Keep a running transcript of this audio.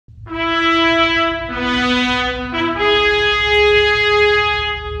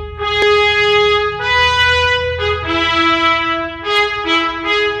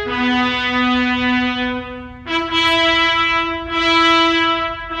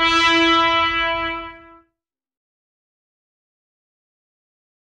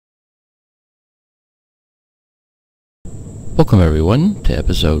Welcome everyone to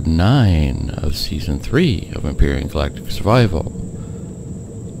episode 9 of season 3 of Empyrion Galactic Survival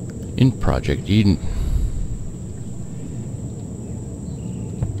in Project Eden.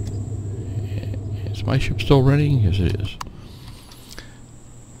 Is my ship still running? Yes it is.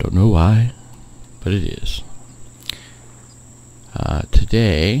 Don't know why, but it is.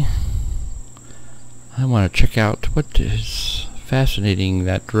 Today I want to check out what is fascinating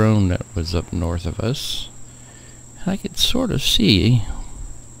that drone that was up north of us. I can sort of see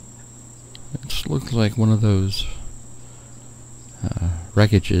it looks like one of those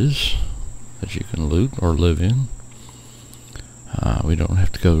wreckages that you can loot or live in. We don't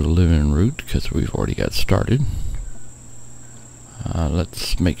have to go to the live-in route because we've already got started.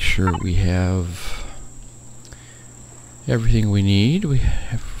 Let's make sure we have everything we need. We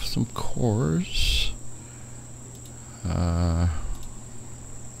have some cores.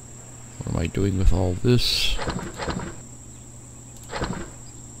 What am I doing with all this?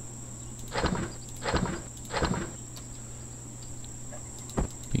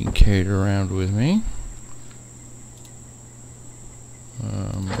 Being carried around with me.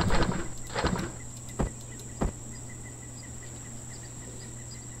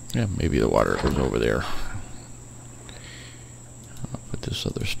 Yeah, maybe the water goes over there. I'll put this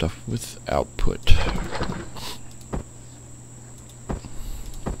other stuff with output.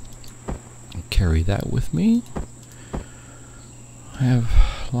 Carry that with me. I have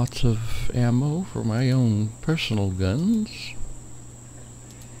lots of ammo for my own personal guns.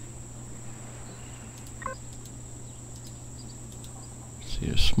 See,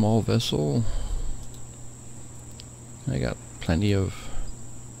 a small vessel. I got plenty of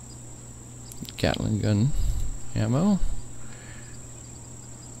Gatling gun ammo.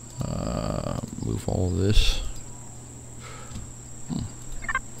 Move all of this.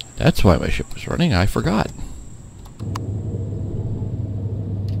 That's why my ship was running. I forgot.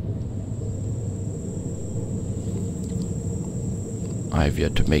 I've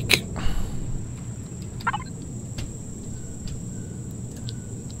yet to make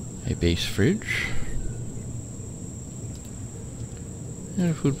a base fridge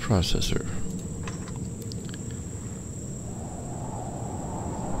and a food processor.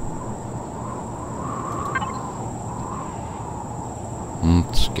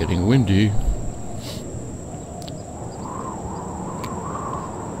 It's getting windy.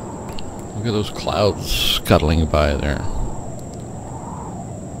 Look at those clouds scuttling by there.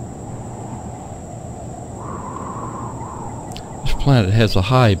 This planet has a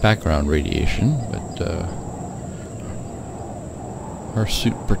high background radiation, but our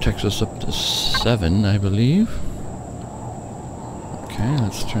suit protects us up to 7, I believe. Okay,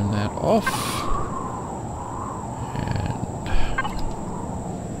 let's turn that off.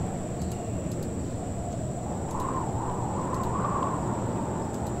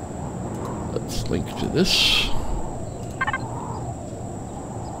 Let's link to this.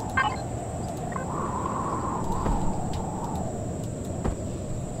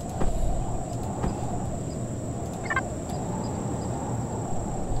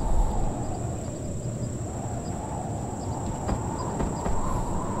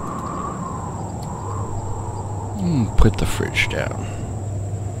 Put the fridge down.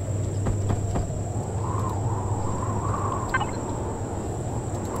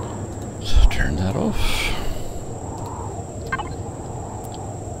 Turn that off.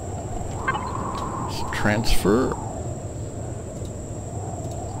 Let's transfer.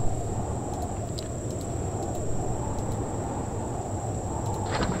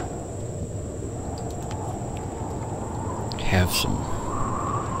 Have some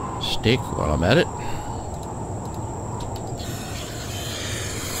steak while I'm at it.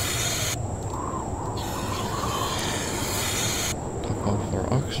 Top off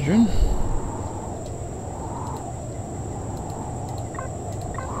our oxygen.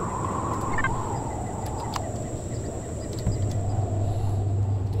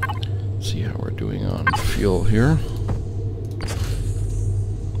 See how we're doing on fuel here.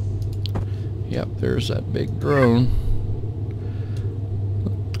 Yep, there's that big drone.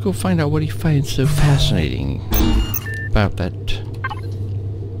 Let's go find out what he finds so fascinating about that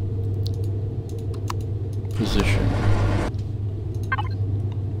position.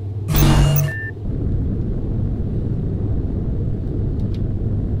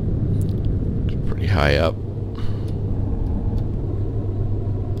 It's pretty high up.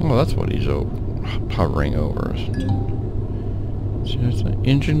 Oh, that's what he's hovering over. See, that's an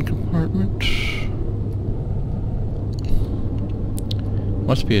engine compartment.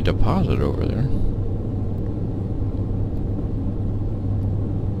 Must be a deposit over there.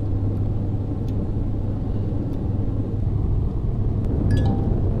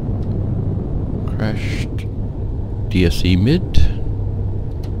 DSE mid.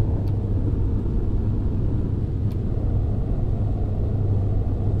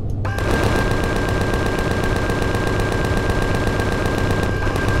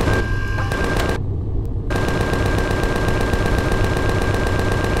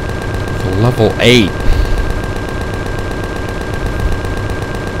 Level 8.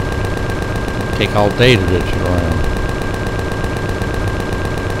 It'll take all day to ditch it around.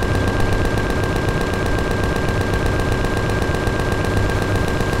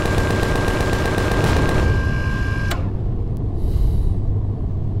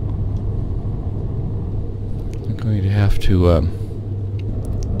 I'm going to have to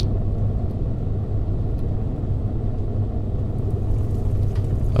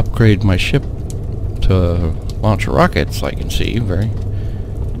upgrade my ship to launch rockets, I can see very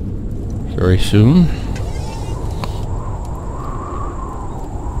soon.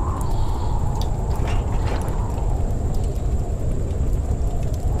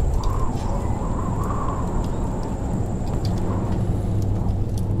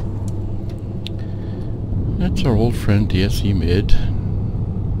 That's our old friend DSE mid.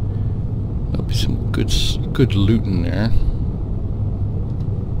 There'll be some good loot in there.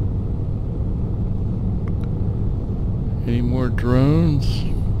 Any more drones?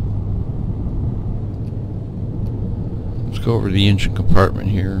 Let's go over to the engine compartment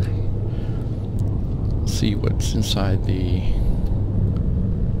here. See what's inside the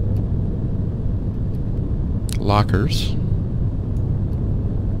lockers.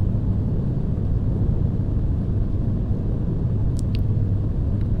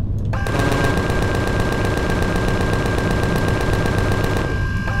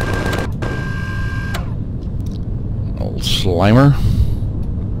 Slimer.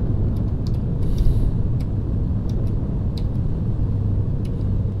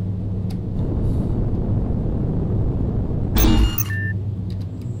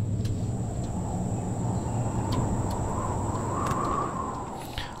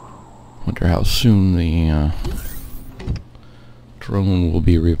 Wonder how soon the drone will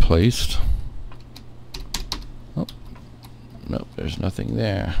be replaced. Oh, nope, there's nothing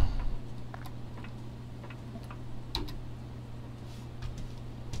there.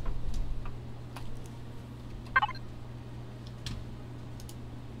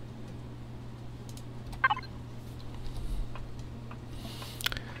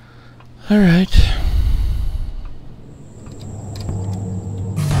 All right.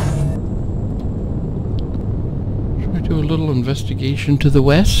 Should we do a little investigation to the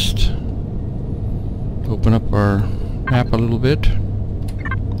west? Open up our map a little bit.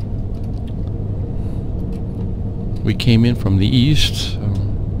 We came in from the east, so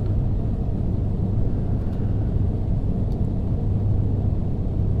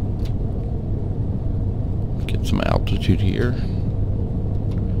get some altitude here.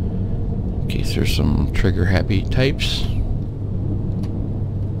 In case there's some trigger happy types.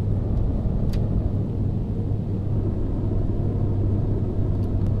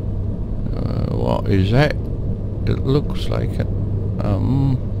 What is that? It looks like an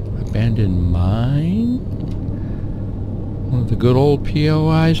abandoned mine. One of the good old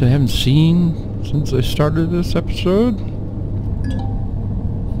POIs I haven't seen since I started this episode.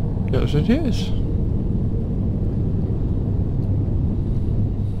 Yes, it is.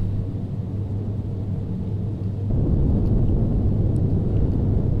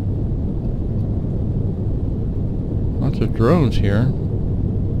 Lots of drones here.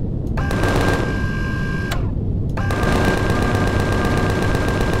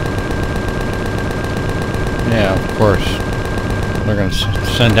 Yeah, of course. They're going to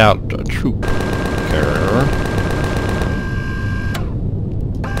send out a troop carrier.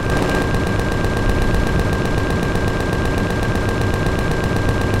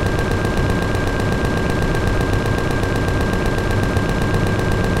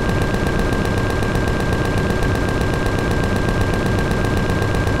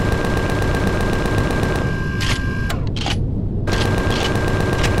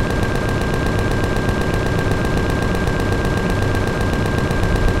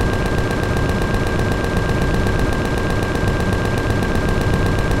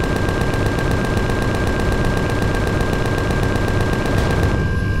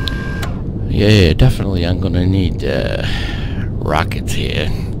 Yeah, definitely I'm gonna need rockets here.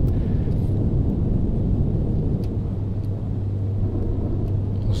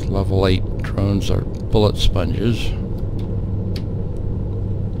 Those level 8 drones are bullet sponges.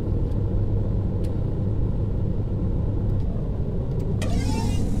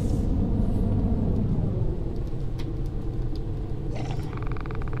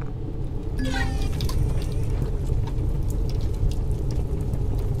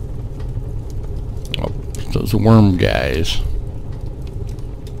 those worm guys.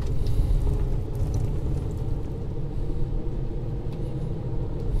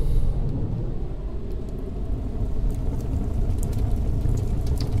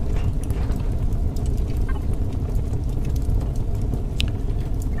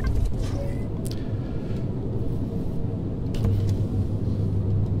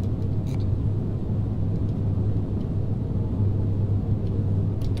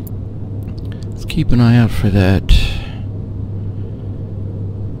 Keep an eye out for that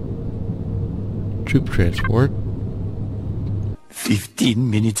troop transport. 15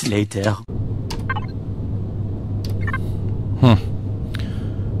 minutes later. Well,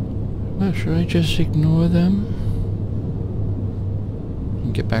 should I just ignore them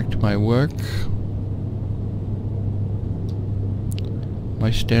and get back to my work? My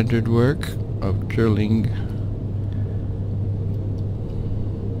standard work of drilling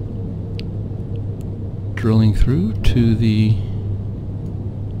through to the...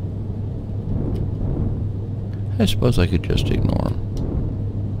 I suppose I could just ignore them.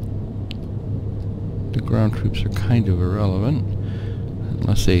 The ground troops are kind of irrelevant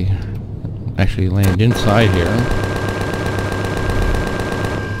unless they actually land inside here.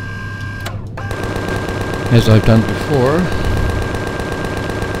 As I've done before,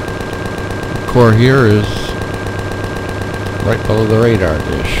 the core here is right below the radar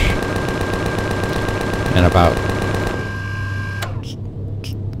dish. And about,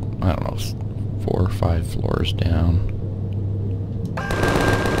 I don't know, 4 or 5 floors down.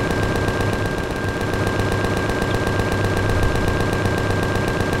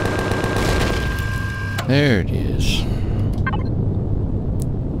 There it is.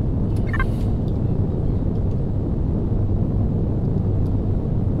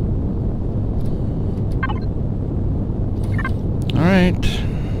 All right.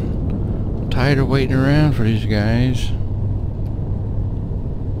 Tired of waiting around for these guys.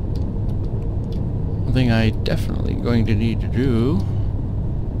 One thing I definitely going to need to do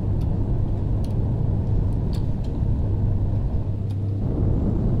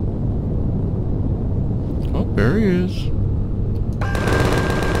oh, there he is.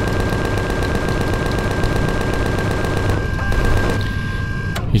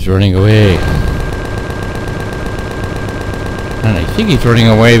 He's running away. And I think he's running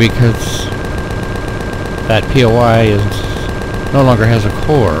away because that POI no longer has a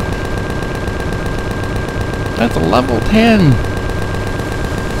core. That's a level 10.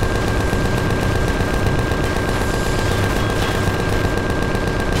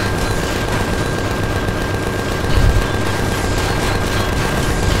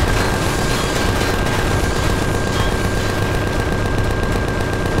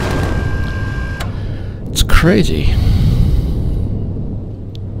 It's crazy.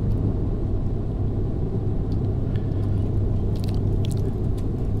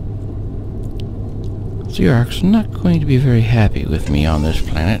 Xerox not going to be very happy with me on this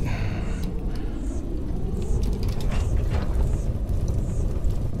planet.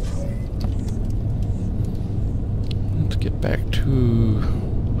 Let's get back to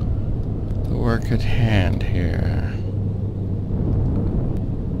the work at hand here.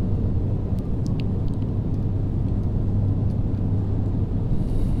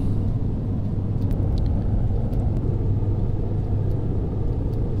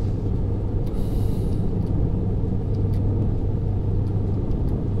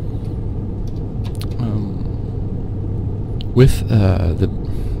 With the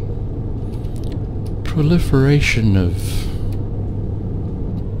proliferation of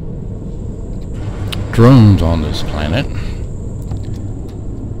drones on this planet,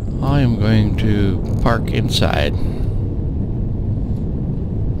 I am going to park inside.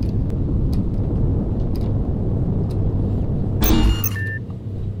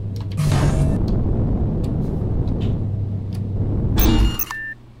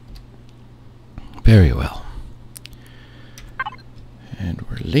 Very well. And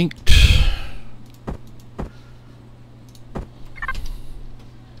we're linked.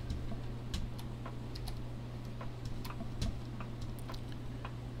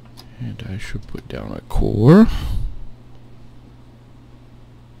 And I should put down a core.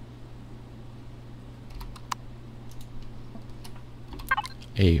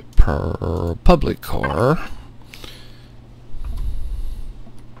 A public core.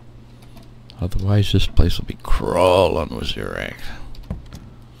 Otherwise this place will be crawling with Xerox.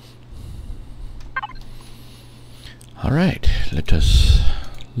 Alright, let us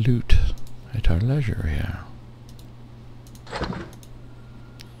loot at our leisure here.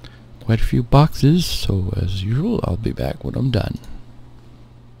 Quite a few boxes, so as usual, I'll be back when I'm done.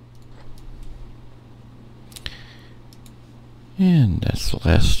 And that's the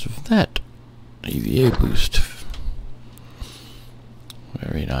last of that EVA boost.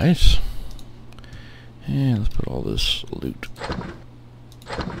 Very nice. And let's put all this loot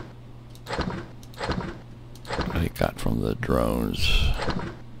I got from the drones.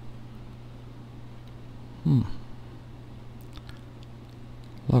 A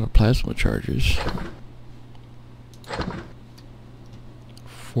lot of plasma charges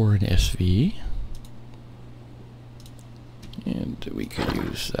for an SV. And we could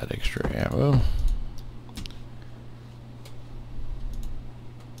use that extra ammo.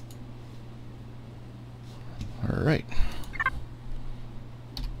 Alright.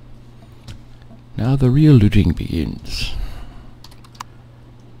 Now the real looting begins.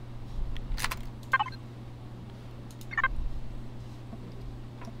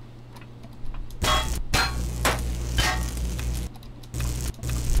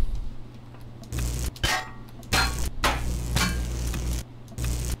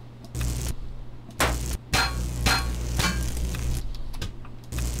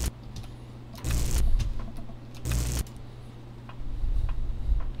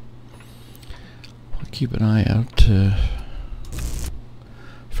 Keep an eye out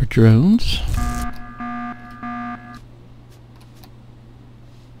for drones.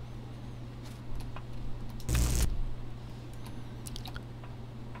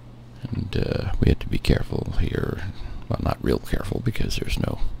 And we have to be careful here. Well, not real careful because there's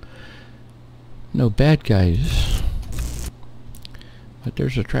no bad guys. But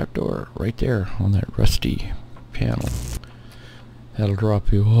there's a trapdoor right there on that rusty panel. That'll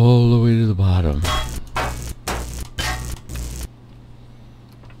drop you all the way to the bottom.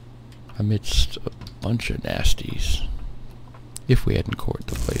 Amidst a bunch of nasties, if we hadn't cored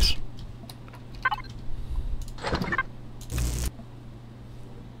the place.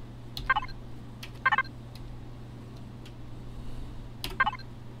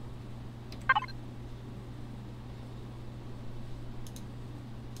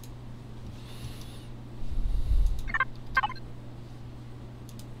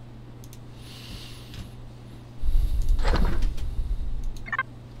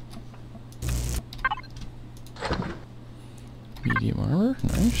 Medium armor,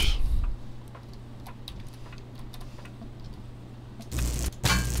 nice.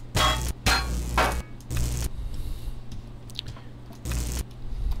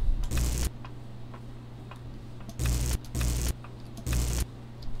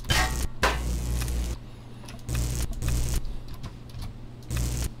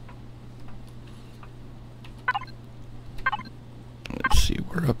 Let's see,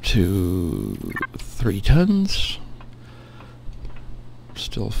 we're up to 3 tons.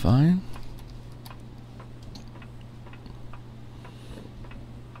 Still fine.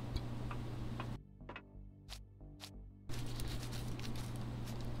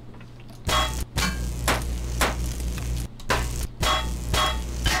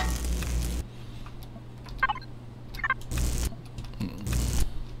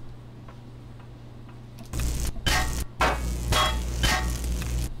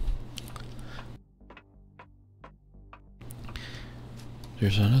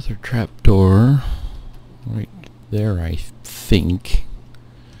 There's another trapdoor right there, I think.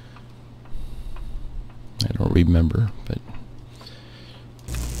 I don't remember, but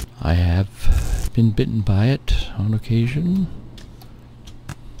I have been bitten by it on occasion.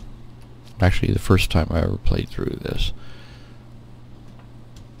 Actually, the first time I ever played through this.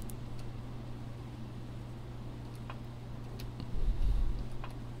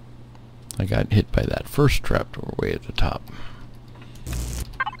 I got hit by that first trapdoor way at the top.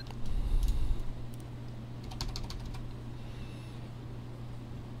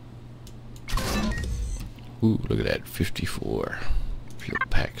 Ooh, look at that, 54 fuel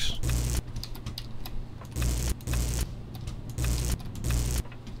packs.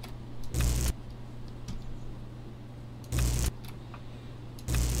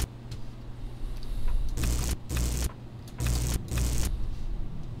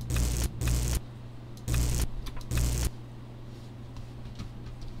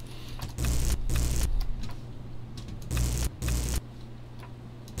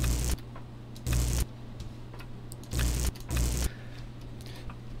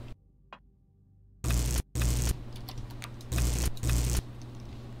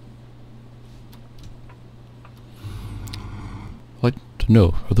 What?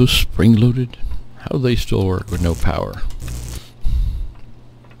 No. Are those spring-loaded? How do they still work with no power?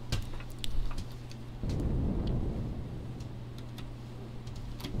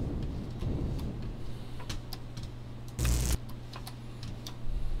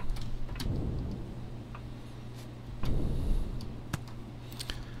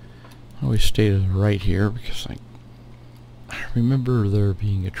 always stay to the right here because I remember there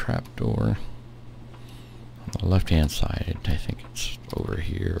being a trap door on the left hand side. I think it's over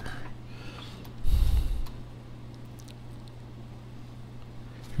here.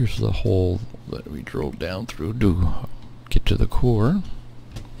 Here's the hole that we drilled down through to get to the core.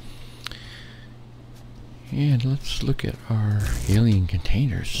 And let's look at our alien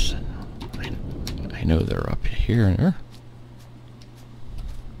containers. I know they're up here.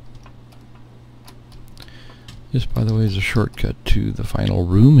 This, by the way, is a shortcut to the final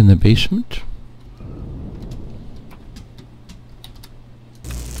room in the basement.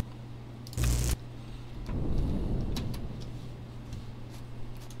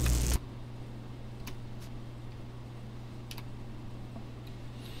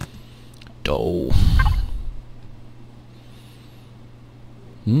 Dough.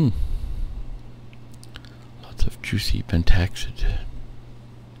 Lots of juicy pentaxid.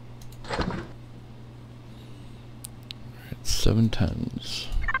 7 tons.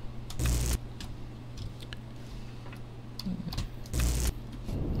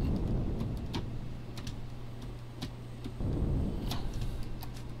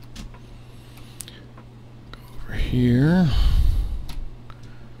 Go over here.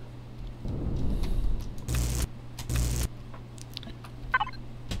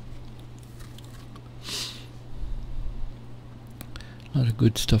 A lot of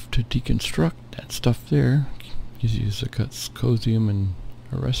good stuff to deconstruct. That stuff there gives you a cosium and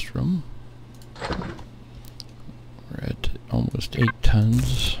a restroom. We're at almost 8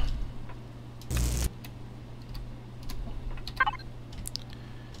 tons.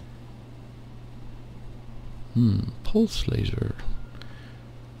 Pulse laser.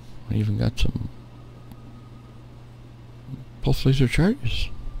 I even got some pulse laser charges.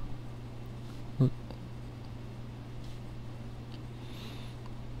 Look.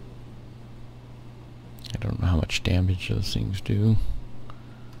 I don't know how much damage those things do.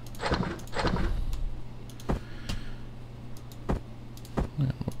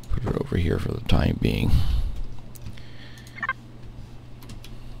 We'll put it over here for the time being.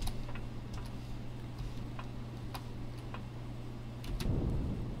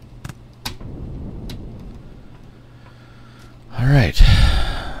 All right.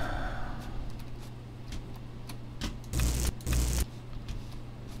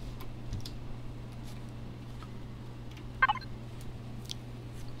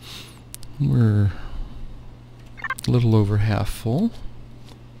 We're a little over half full.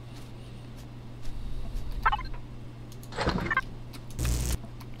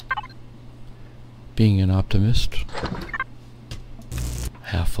 Being an optimist,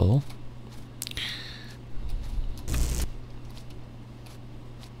 half full.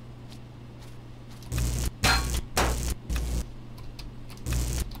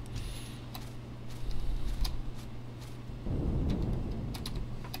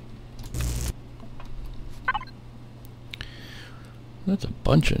 That's a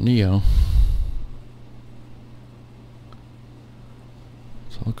bunch of Neo.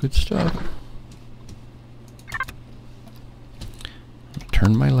 It's all good stuff.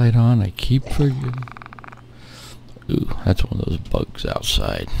 Turn my light on. I keep forgetting. Ooh, that's one of those bugs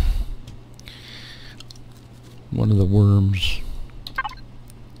outside. One of the worms.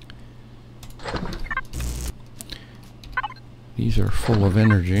 These are full of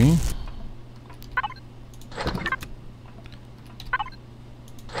energy.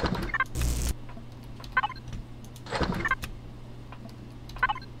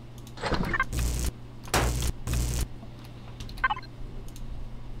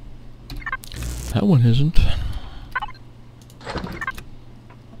 That one isn't.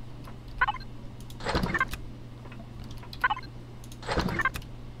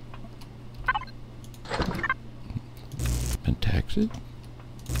 Pentaxid.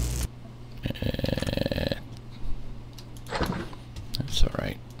 That's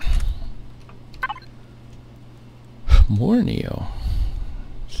alright. More Neo.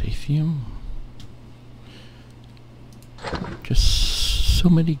 Saphium. Just so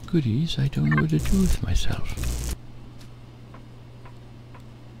many goodies, I don't know what to do with myself.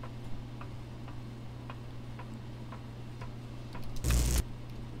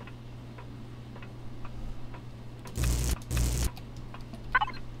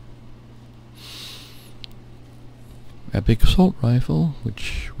 A big assault rifle,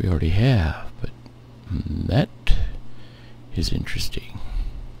 which we already have, but that is interesting.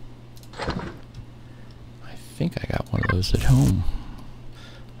 I think I got one of those at home.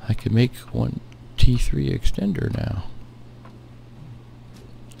 I could make one T3 extender now.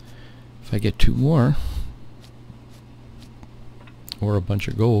 If I get 2 more, or a bunch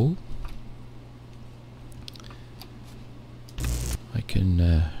of gold.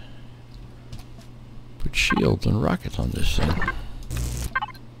 building rockets on this thing.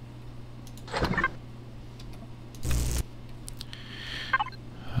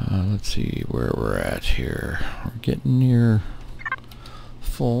 Let's see where we're at here. We're getting near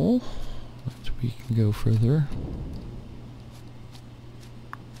full. We can go further.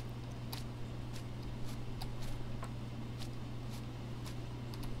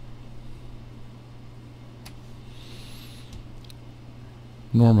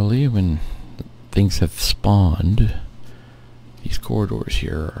 Normally, when things have spawned, these corridors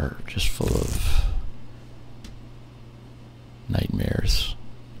here are just full of nightmares.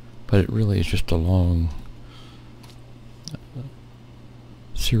 But it really is just a long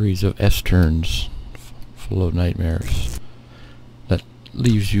series of S-turns full of nightmares that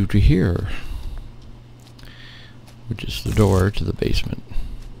leaves you to here, which is the door to the basement,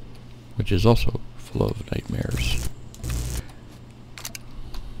 which is also full of nightmares.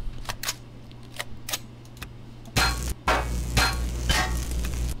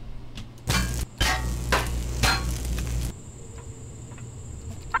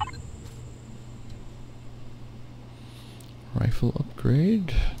 Rifle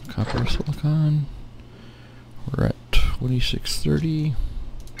upgrade, copper silicon. We're at 2630.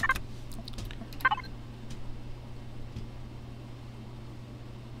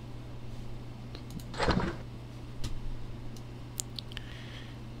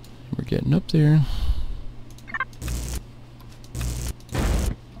 We're getting up there.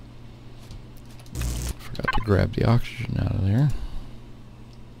 Forgot to grab the oxygen out of there.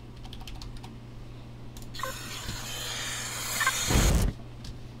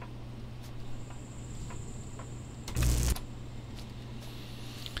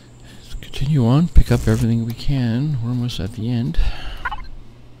 Continue on, pick up everything we can. We're almost at the end.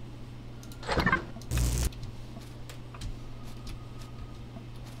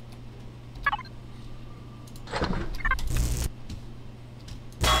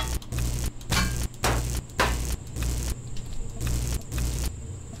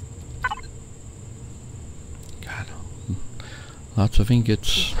 God, lots of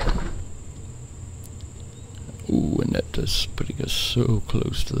ingots. Ooh, and that is putting us so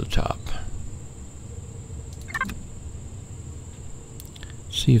close to the top.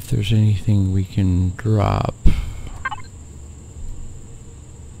 See if there's anything we can drop.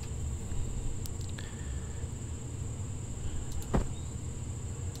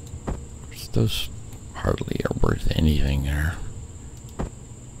 Those hardly are worth anything there.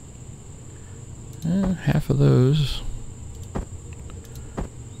 Half of those.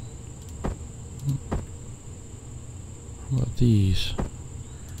 How about these?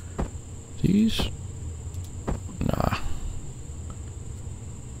 These? Nah.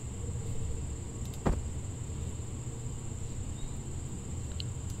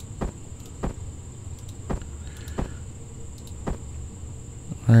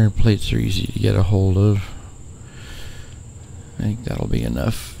 Iron plates are easy to get a hold of. I think that'll be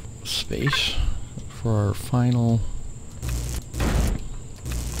enough space for our final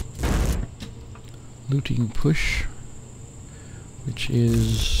looting push, which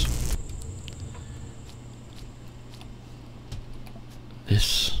is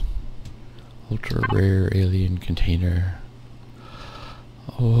this ultra rare alien container.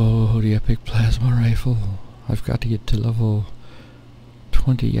 Oh, the epic plasma rifle. I've got to get to level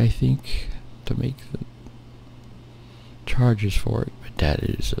 20, I think, to make the charges for it, but that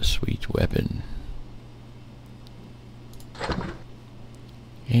is a sweet weapon.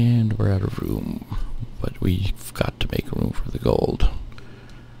 And we're out of room, but we've got to make room for the gold.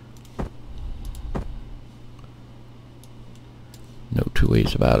 No two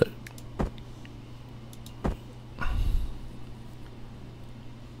ways about it.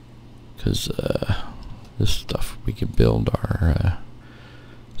 Because this stuff, we can build our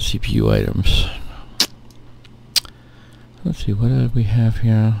CPU items. Let's see, what do we have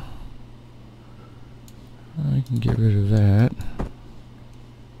here? I can get rid of that.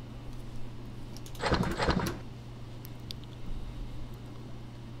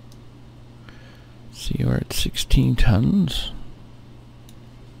 See, we're at 16 tons.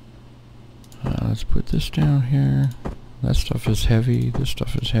 Let's put this down here. That stuff is heavy. This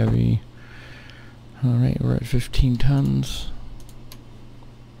stuff is heavy. Alright, we're at 15 tons.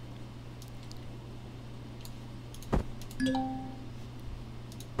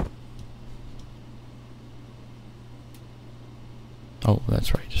 Oh,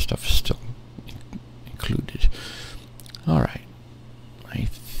 that's right, the stuff is still included. Alright, I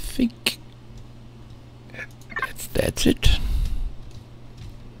think that's it.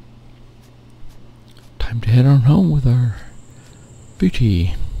 Time to head on home with our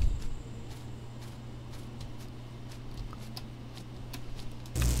booty.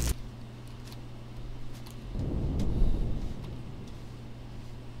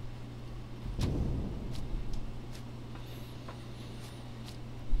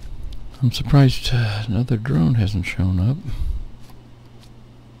 I'm surprised another drone hasn't shown up.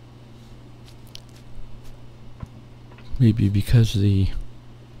 Maybe because the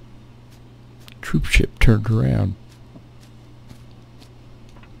troop ship turned around.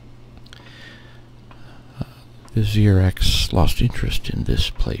 The Xerax lost interest in this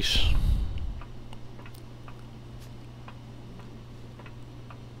place.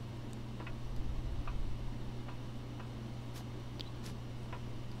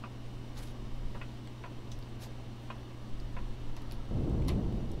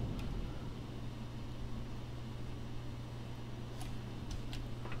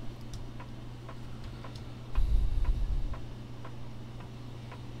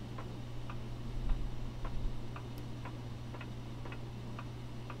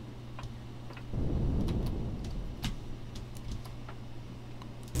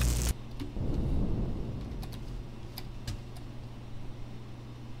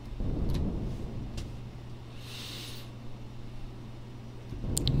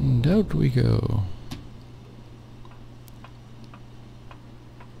 And out we go.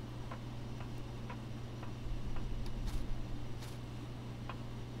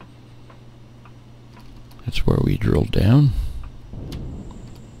 That's where we drilled down.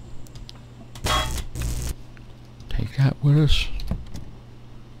 Take that with us.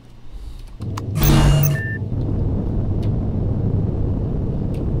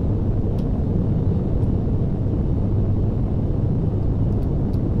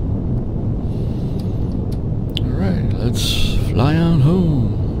 Alright, let's fly on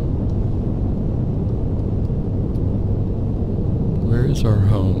home. Where is our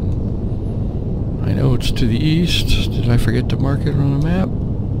home? I know it's to the east. Did I forget to mark it on the map?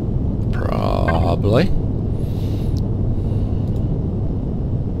 Probably.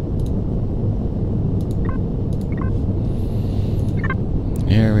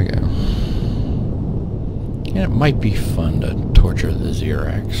 There we go. And it might be fun to torture the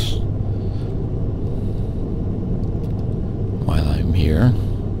Xerax while I'm here.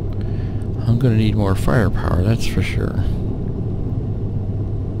 I'm gonna need more firepower, that's for sure.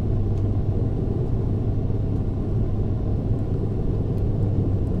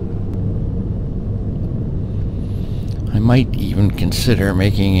 I might even consider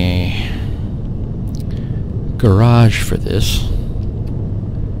making a garage for this,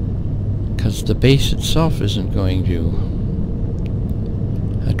 because the base itself isn't going to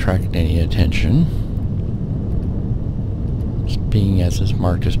attract any attention, being as it's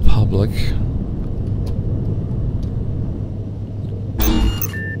marked as public.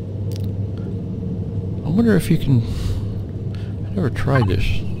 I wonder if you can... I never tried this.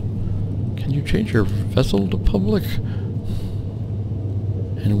 Can you change your vessel to public?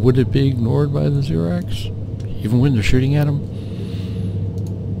 And would it be ignored by the Xerax, even when they're shooting at them?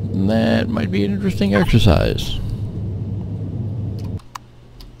 That might be an interesting exercise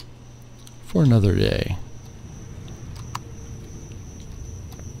for another day.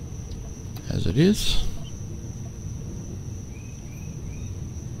 As it is,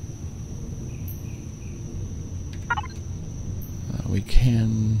 we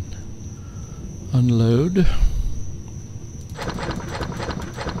can unload.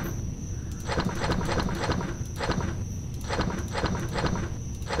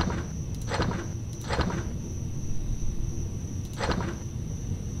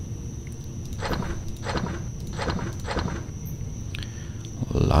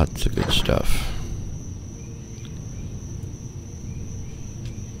 Lots of good stuff.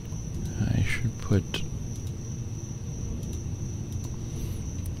 I should put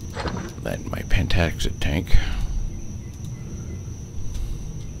that in my pentaxid tank.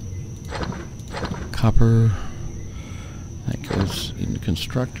 Copper, that goes in the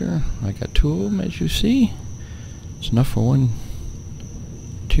constructor. I got two of them, as you see. It's enough for one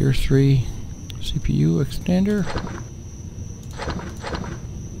tier 3 CPU extender.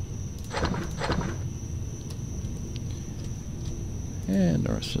 And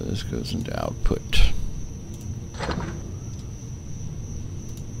the rest of this goes into output.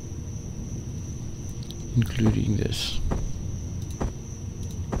 Including this.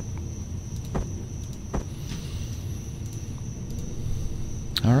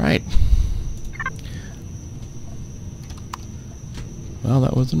 Alright. Well,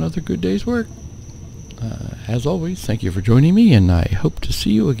 that was another good day's work. As always, thank you for joining me, and I hope to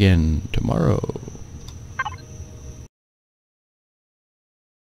see you again tomorrow.